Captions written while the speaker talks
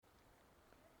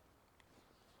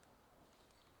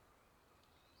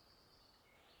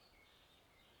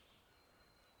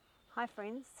Hi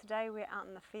friends, today we're out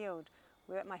in the field.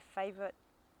 We're at my favourite,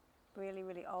 really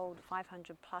old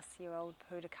 500 plus year old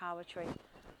Purakawa tree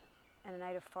in a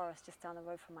native forest just down the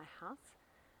road from my house.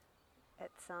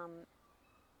 It's a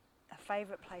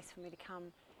favourite place for me to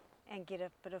come and get a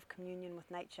bit of communion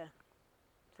with nature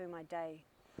through my day.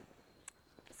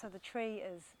 So the tree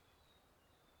is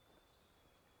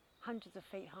hundreds of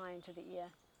feet high into the air,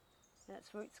 and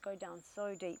its roots go down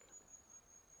so deep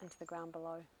into the ground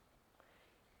below.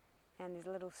 And there's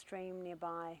a little stream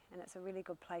nearby, and it's a really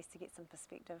good place to get some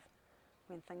perspective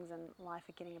when things in life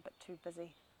are getting a bit too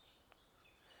busy.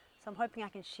 So I'm hoping I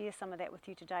can share some of that with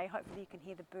you today. Hopefully you can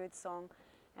hear the bird song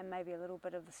and maybe a little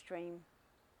bit of the stream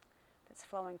that's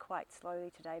flowing quite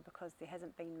slowly today because there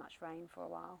hasn't been much rain for a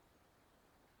while.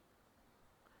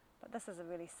 But this is a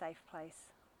really safe place,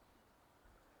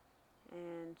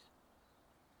 and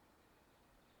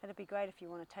it'd be great if you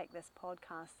want to take this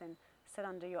podcast and sit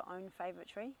under your own favourite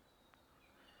tree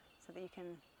so that you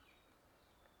can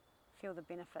feel the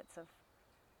benefits of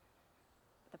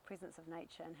the presence of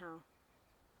nature and how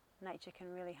nature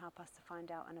can really help us to find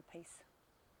our inner peace.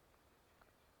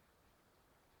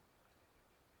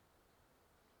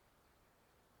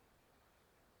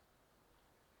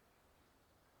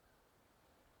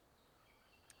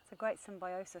 It's a great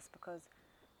symbiosis because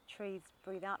trees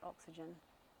breathe out oxygen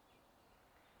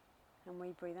and we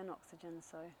breathe in oxygen,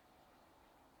 so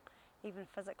even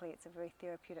physically it's a very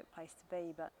therapeutic place to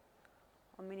be, but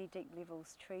on many deep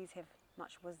levels trees have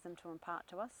much wisdom to impart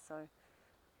to us. So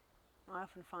I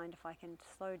often find if I can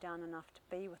slow down enough to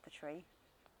be with the tree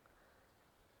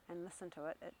and listen to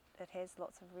it, it has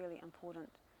lots of really important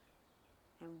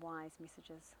and wise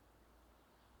messages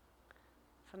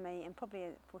for me and probably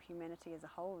for humanity as a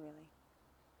whole, really.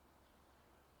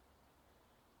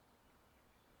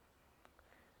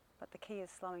 But the key is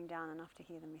slowing down enough to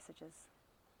hear the messages.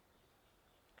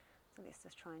 So let's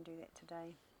just try and do that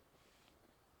today.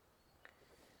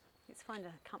 Let's find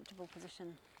a comfortable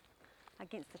position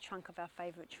against the trunk of our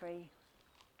favourite tree,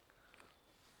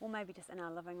 or maybe just in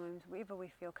our living rooms, wherever we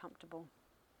feel comfortable.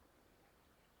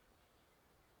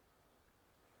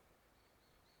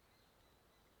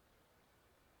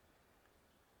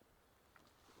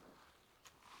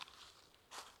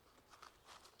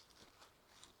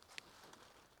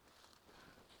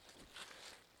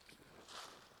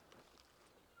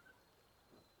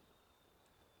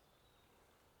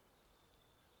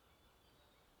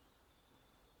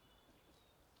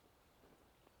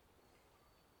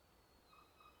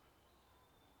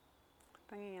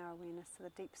 Bringing our awareness to the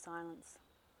deep silence.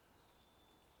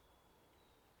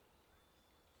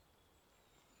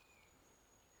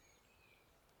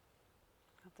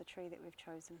 Of the tree that we've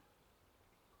chosen.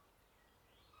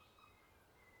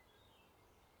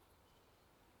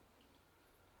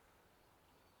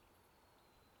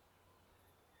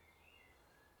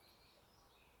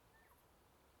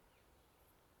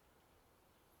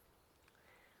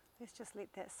 Let's just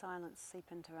let that silence seep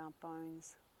into our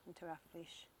bones, into our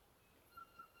flesh.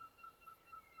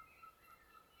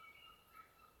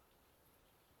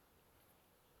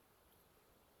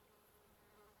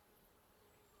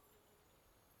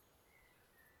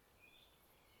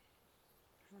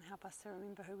 And help us to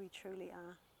remember who we truly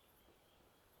are.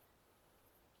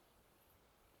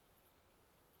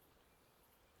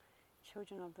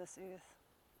 Children of this earth.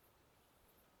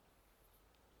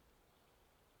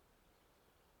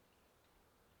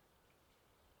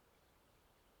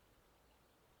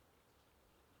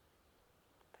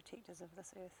 Protectors of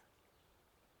this earth.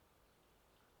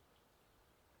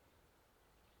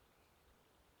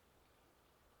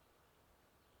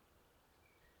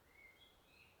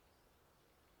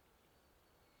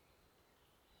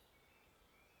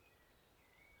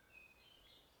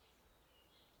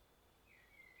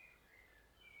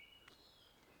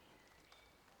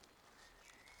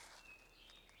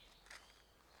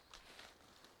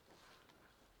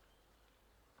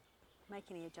 Make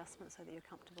any adjustments so that you're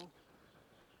comfortable.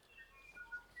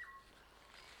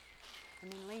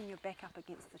 And then lean your back up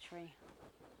against the tree.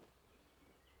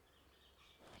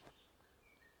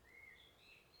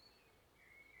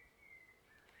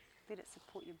 Let it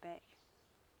support your back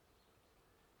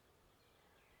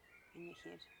and your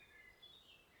head.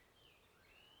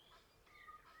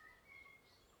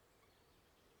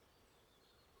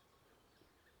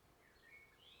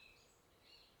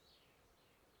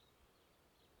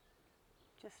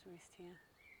 Just rest here.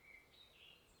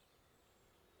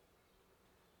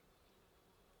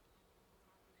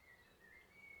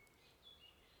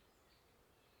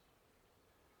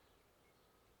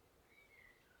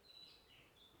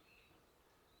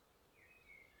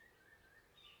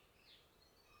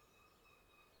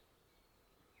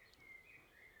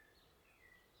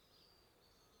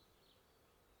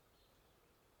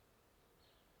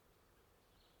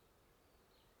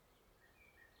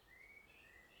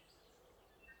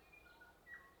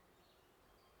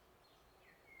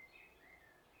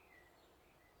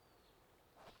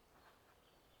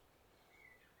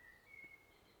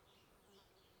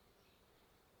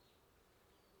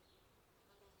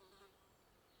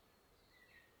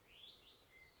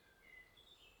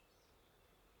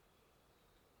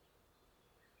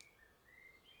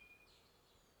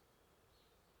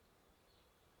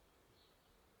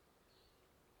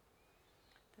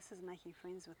 This is making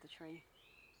friends with the tree.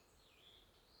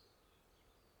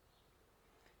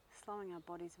 Slowing our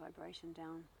body's vibration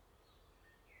down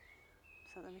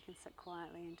so that we can sit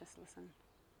quietly and just listen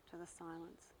to the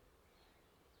silence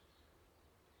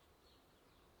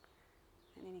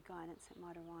and any guidance that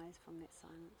might arise from that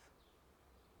silence.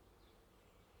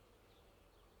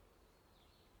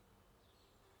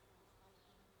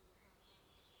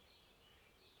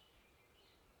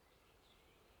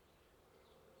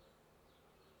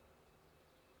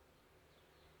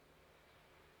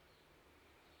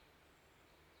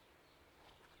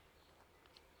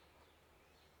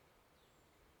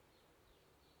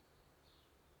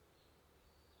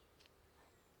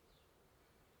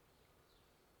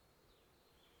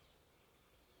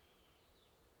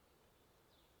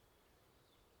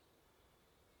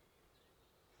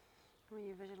 When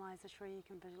you visualize the tree, you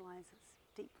can visualize its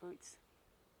deep roots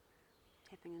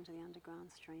tapping into the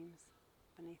underground streams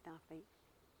beneath our feet.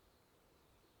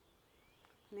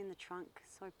 And then the trunk,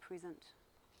 so present.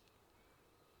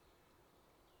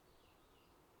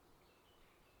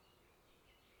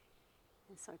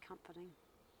 And so comforting.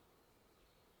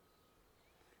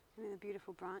 And then the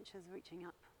beautiful branches reaching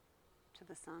up to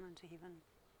the sun and to heaven.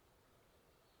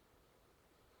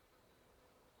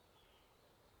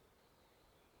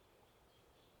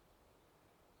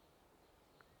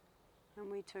 And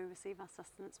we too receive our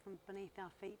sustenance from beneath our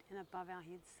feet and above our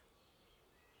heads,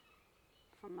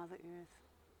 from Mother Earth,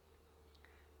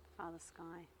 Father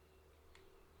Sky,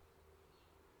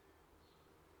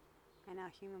 and our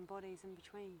human bodies in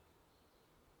between.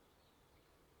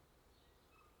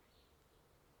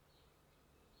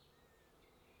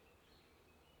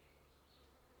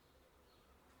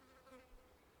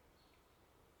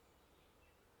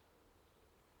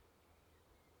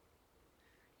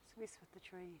 So rest with the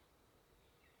tree.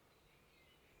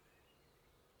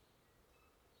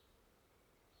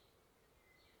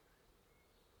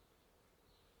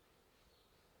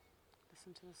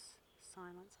 Listen to the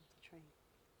silence of the tree.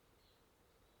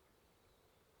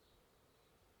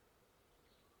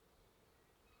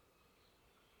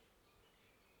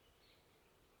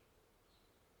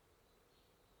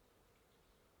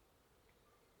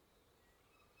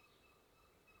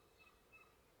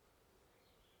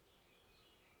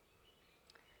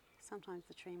 Sometimes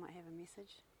the tree might have a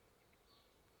message,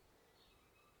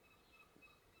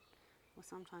 or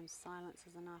sometimes silence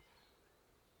is enough.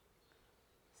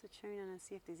 So tune in and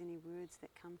see if there's any words that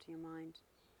come to your mind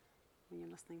when you're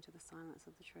listening to the silence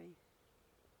of the tree.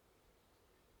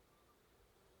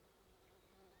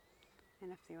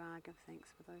 And if there are, give thanks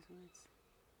for those words.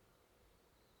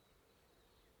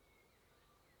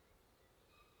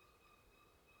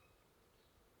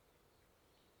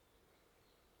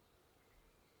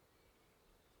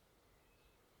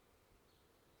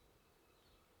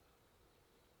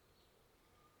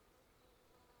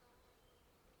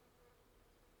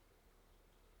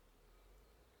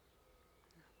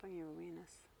 Bring your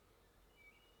awareness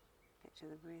back to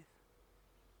the breath.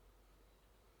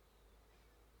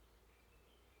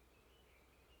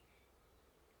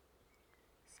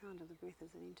 Sound of the breath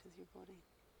as it enters your body.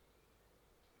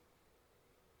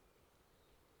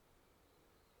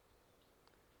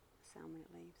 Sound when it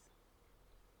leaves.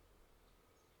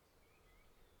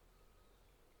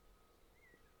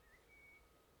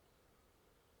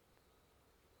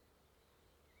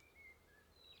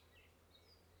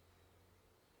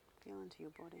 Feel into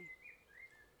your body.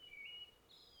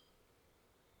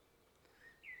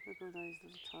 Wiggle those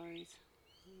little toes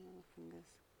and little fingers.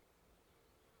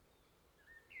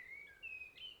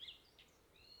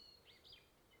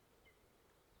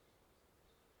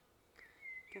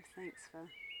 Give thanks for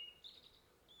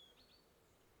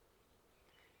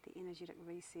the energetic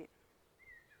reset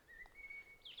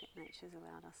that nature's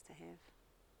allowed us to have.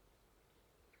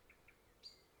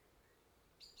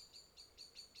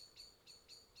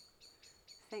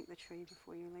 Thank the tree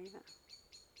before you leave it.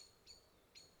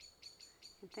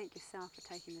 And thank yourself for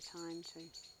taking the time to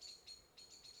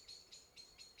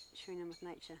tune in with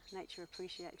nature. Nature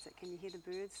appreciates it. Can you hear the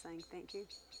birds saying thank you?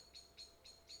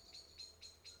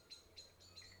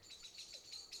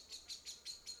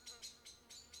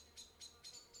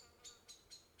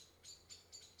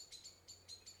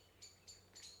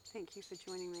 Thank you for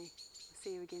joining me. I'll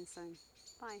see you again soon.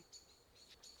 Bye.